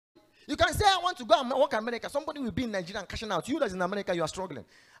You can say, I want to go and work in America. Somebody will be in Nigeria and cashing out. You that's in America, you are struggling.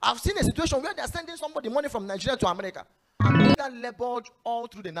 I've seen a situation where they are sending somebody money from Nigeria to America. And that labored all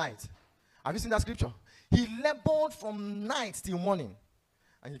through the night. Have you seen that scripture? He labored from night till morning.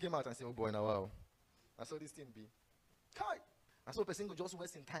 And he came out and said, oh boy, now wow. I saw this thing be. Kai. I saw a person just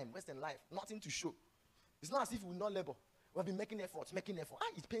wasting time, wasting life, nothing to show. It's not as if we will not labor. We have been making efforts.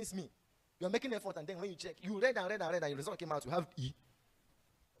 It pains me. You are making effort, and then when you check, you read and your result came out, you have E.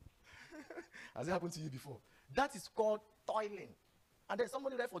 Has it happened to you before? That is called toiling. And then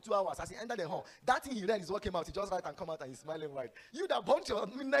somebody read for 2 hours as he entered the hall. That thing he read is what came out. He just write and come out and he's smiling wide. You that bunch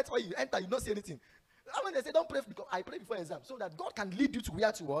of midnight when you enter, you don't see anything. I mean, they say don't pray because I pray before exam so that God can lead you to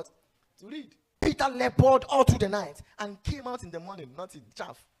where to what? To read. Peter labored all through the night and came out in the morning, nothing,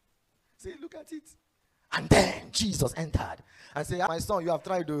 chaff. Say, look at it. And then Jesus entered and said, my son, you have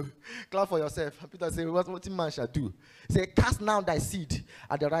tried to clap for yourself. And Peter said, what man shall do? Say, cast now thy seed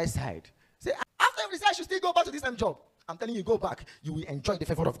at the right side. Say, after every side, I should still go back to this same job. I'm telling you, go back. You will enjoy the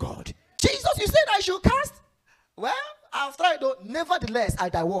favor of God. Jesus, you said I should cast? Well, I've tried though. Nevertheless,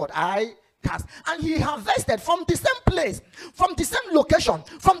 at thy word, I cast. And he harvested from the same place, from the same location,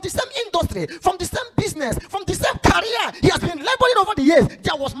 from the same industry, from the same business, from the same career. He has been laboring over the years.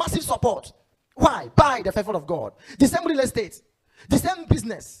 There was massive support. Why? By the favor of God. The same real estate, the same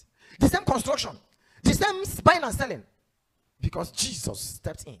business, the same construction, the same buying and selling. Because Jesus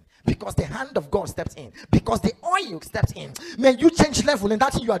stepped in. Because the hand of God stepped in. Because the oil stepped in. May you change level in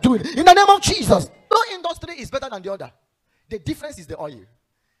that thing you are doing. In the name of Jesus. No industry is better than the other. The difference is the oil.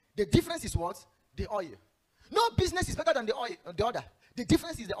 The difference is what? The oil. No business is better than the oil, the other. The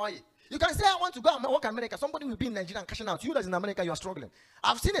difference is the oil. You can say, I want to go and work in America. Somebody will be in Nigeria and cashing out. You that's in America, you are struggling.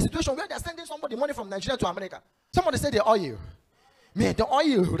 I've seen a situation where they are sending somebody money from Nigeria to America. Somebody say the oil. May the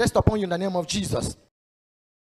oil rest upon you in the name of Jesus.